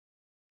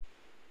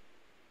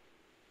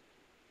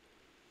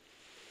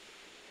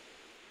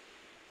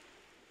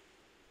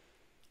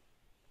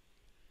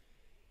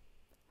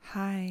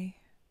Hi.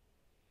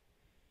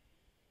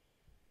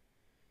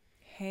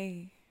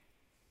 Hey,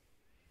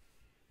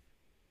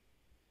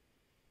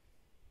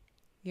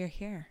 you're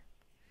here.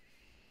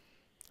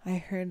 I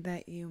heard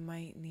that you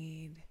might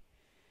need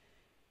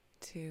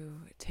to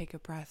take a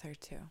breath or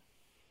two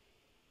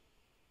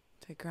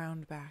to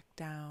ground back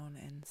down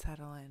and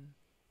settle in.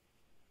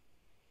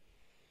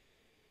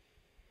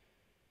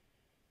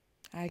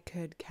 I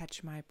could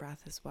catch my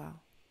breath as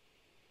well.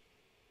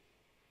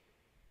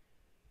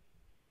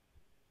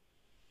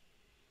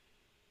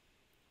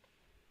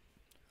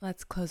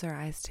 Let's close our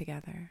eyes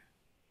together.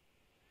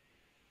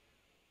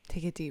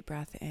 Take a deep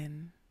breath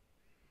in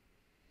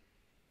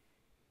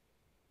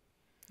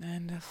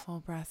and a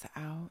full breath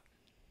out.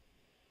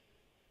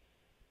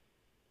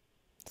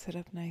 Sit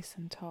up nice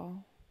and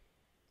tall.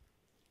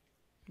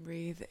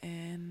 Breathe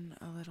in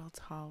a little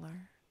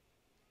taller.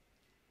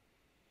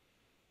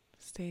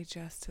 Stay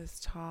just as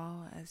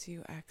tall as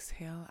you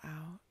exhale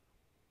out.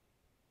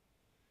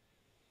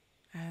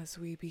 As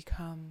we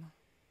become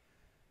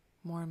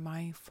more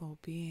mindful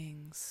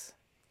beings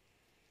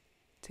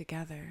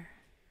together.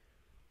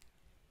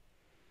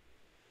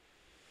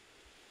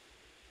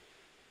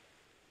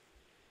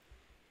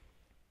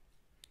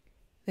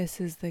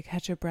 This is the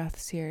Catch a Breath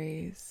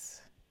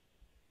series,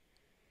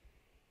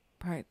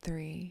 part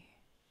 3.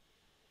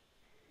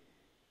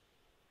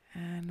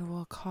 And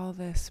we'll call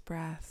this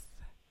breath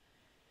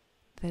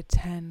the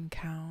 10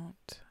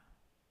 count.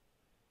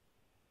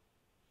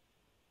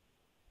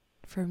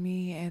 For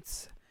me,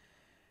 it's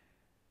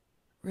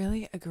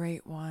really a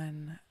great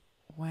one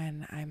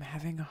when I'm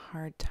having a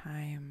hard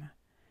time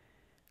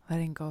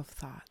letting go of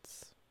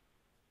thoughts.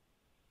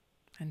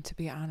 And to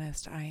be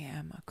honest, I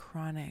am a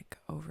chronic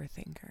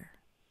overthinker.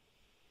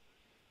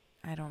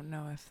 I don't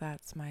know if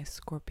that's my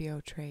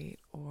Scorpio trait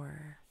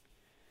or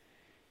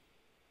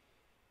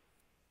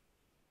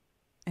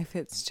if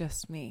it's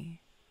just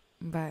me,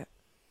 but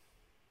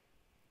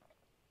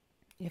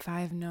if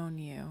I've known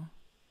you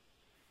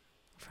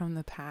from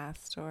the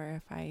past or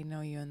if I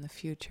know you in the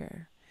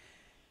future,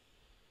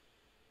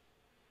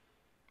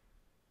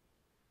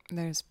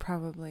 there's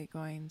probably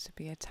going to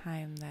be a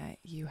time that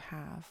you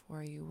have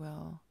where you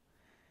will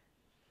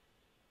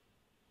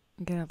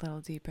get a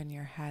little deep in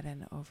your head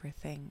and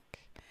overthink,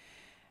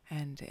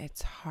 and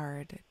it's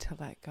hard to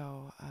let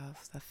go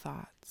of the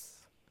thoughts.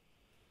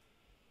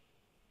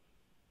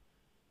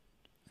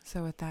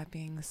 So with that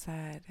being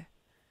said,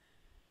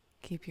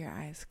 keep your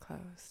eyes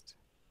closed.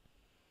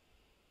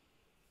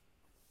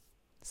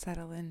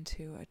 Settle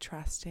into a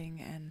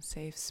trusting and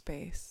safe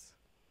space.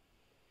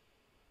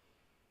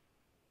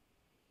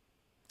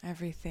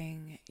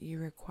 Everything you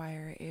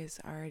require is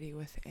already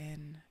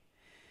within,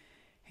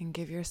 and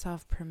give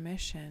yourself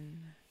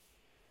permission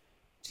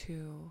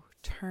to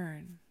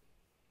turn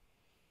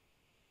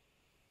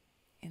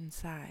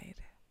inside.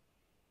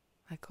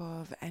 Let go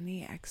of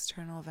any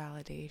external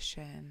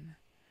validation,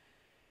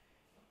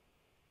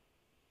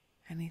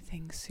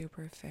 anything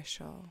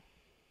superficial.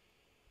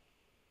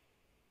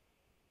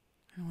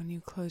 And when you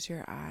close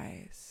your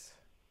eyes,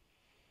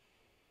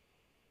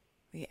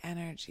 the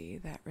energy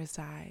that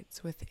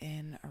resides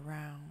within,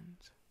 around,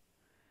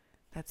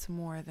 that's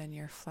more than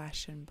your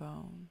flesh and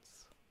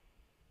bones.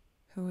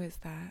 Who is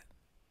that?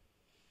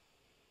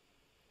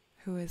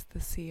 Who is the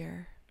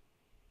seer?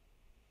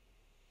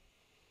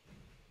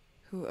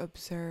 Who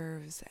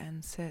observes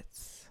and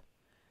sits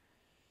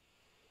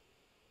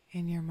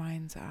in your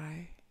mind's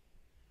eye?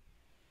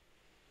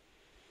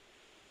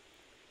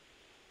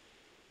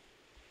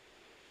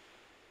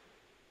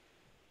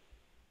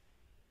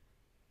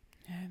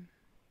 And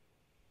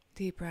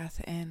deep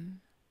breath in,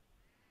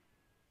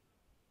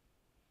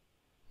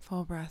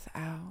 full breath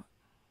out.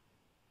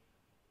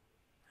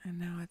 And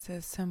now it's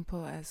as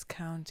simple as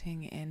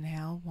counting.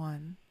 Inhale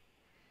 1,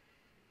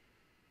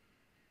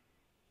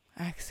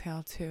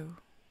 exhale 2,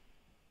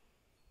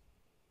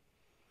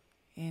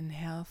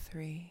 inhale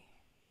 3,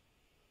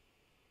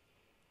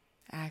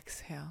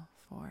 exhale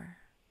 4,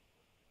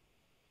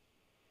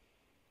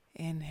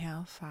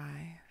 inhale 5,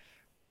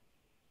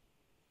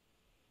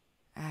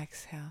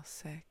 exhale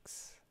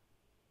 6,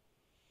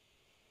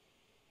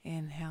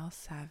 inhale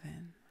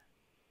 7,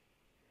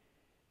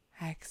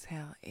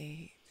 exhale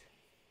 8,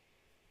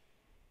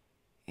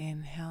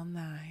 inhale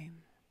 9,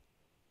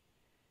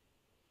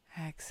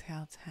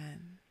 exhale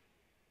 10.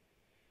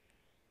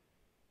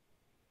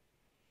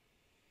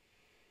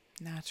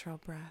 Natural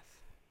breath.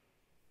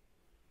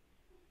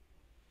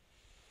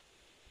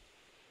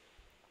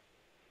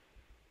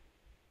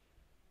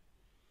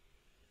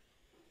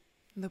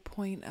 The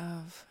point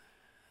of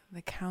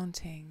the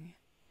counting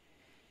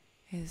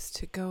is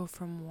to go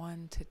from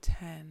 1 to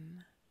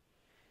 10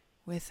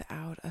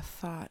 without a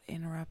thought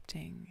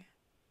interrupting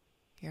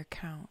your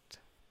count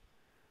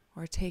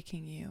or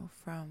taking you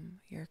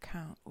from your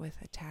count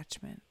with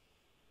attachment.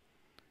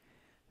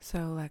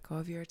 So let go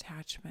of your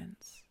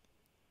attachments,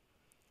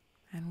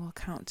 and we'll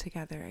count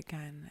together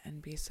again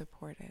and be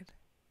supported.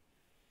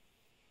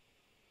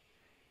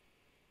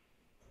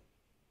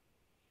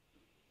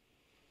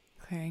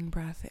 Clearing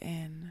breath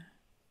in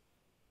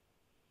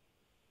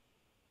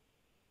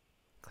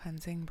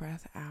cleansing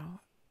breath out.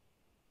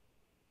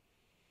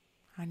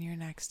 On your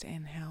next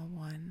inhale,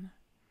 1.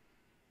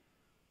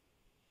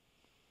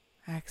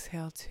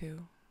 Exhale,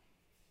 2.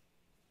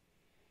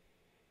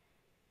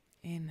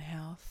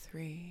 Inhale,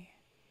 3.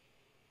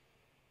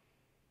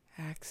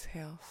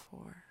 Exhale,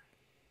 4.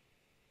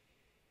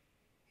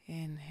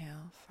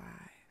 Inhale, 5.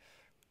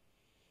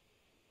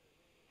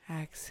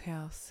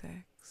 Exhale,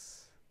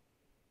 6.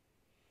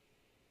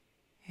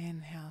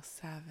 Inhale,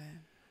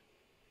 7.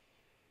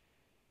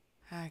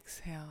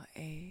 Exhale,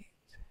 8.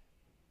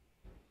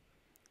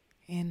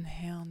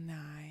 Inhale,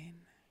 9.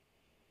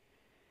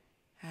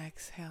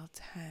 Exhale,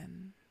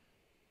 10.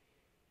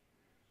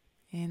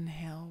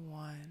 Inhale,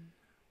 1.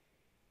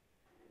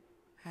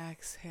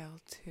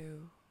 Exhale,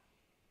 2.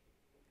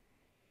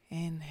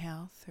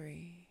 Inhale,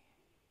 3.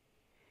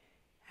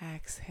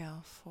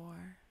 Exhale,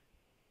 4.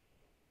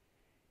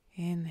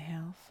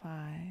 Inhale,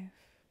 5.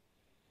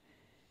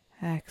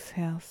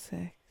 Exhale,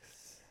 6.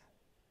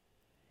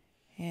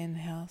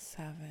 Inhale,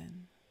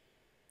 7.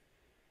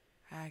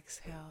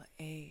 Exhale,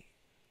 8.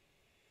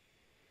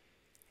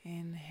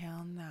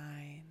 Inhale,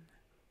 9.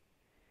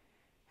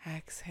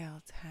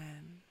 Exhale,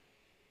 10.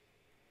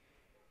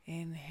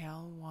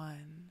 Inhale,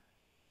 1.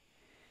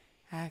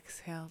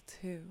 Exhale,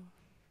 2.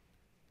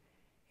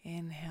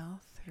 Inhale,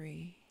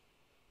 3.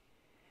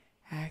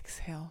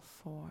 Exhale,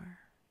 4.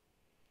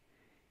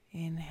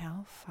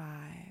 Inhale, 5.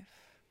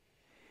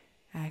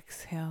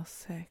 Exhale,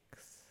 6.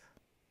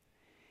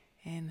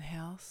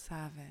 Inhale,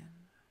 7.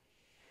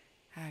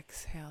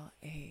 Exhale,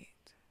 8.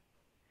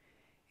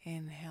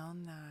 Inhale,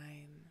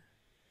 9.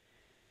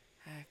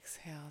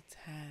 Exhale,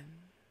 10.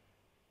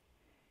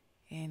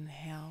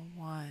 Inhale,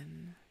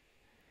 1.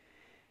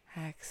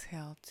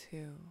 Exhale,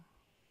 2.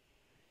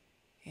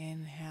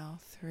 Inhale,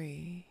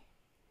 3.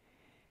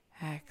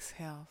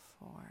 Exhale,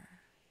 4.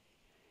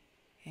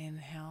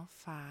 Inhale,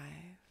 5.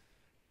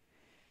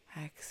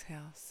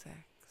 Exhale, 6.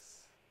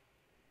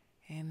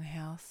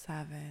 Inhale,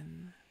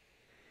 7.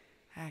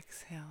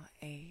 Exhale,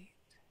 8.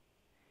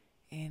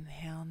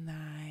 Inhale,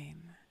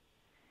 9.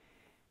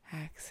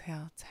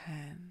 Exhale,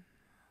 10.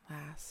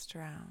 Last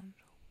round.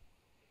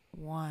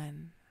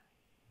 1,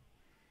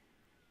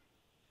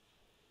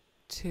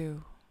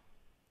 2,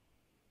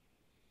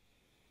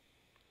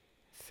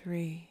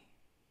 3,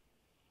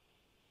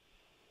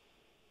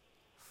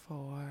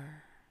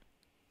 4,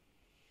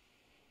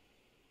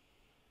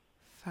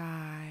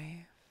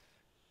 5,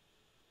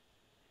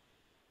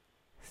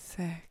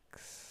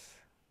 6,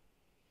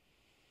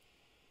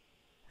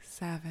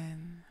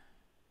 7,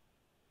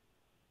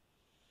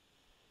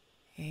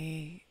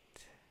 8,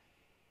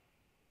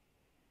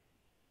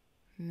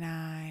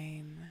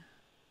 9,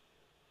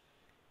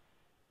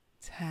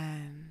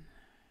 10.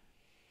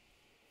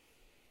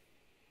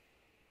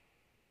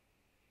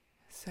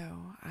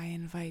 So I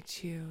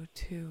invite you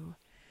to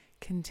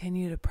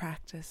continue to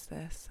practice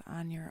this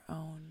on your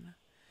own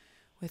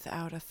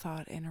without a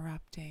thought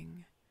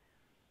interrupting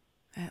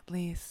at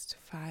least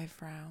 5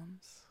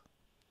 rounds.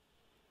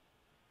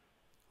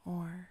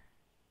 Or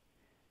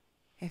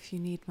if you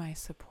need my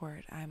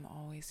support, I'm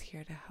always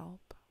here to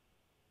help.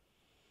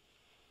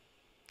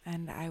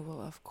 And I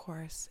will, of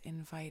course,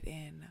 invite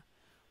in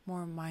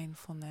more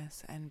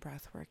mindfulness and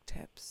breathwork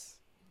tips.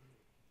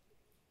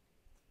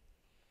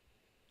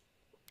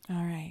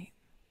 All right.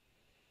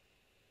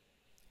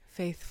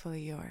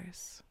 Faithfully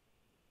yours,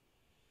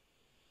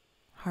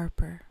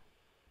 Harper.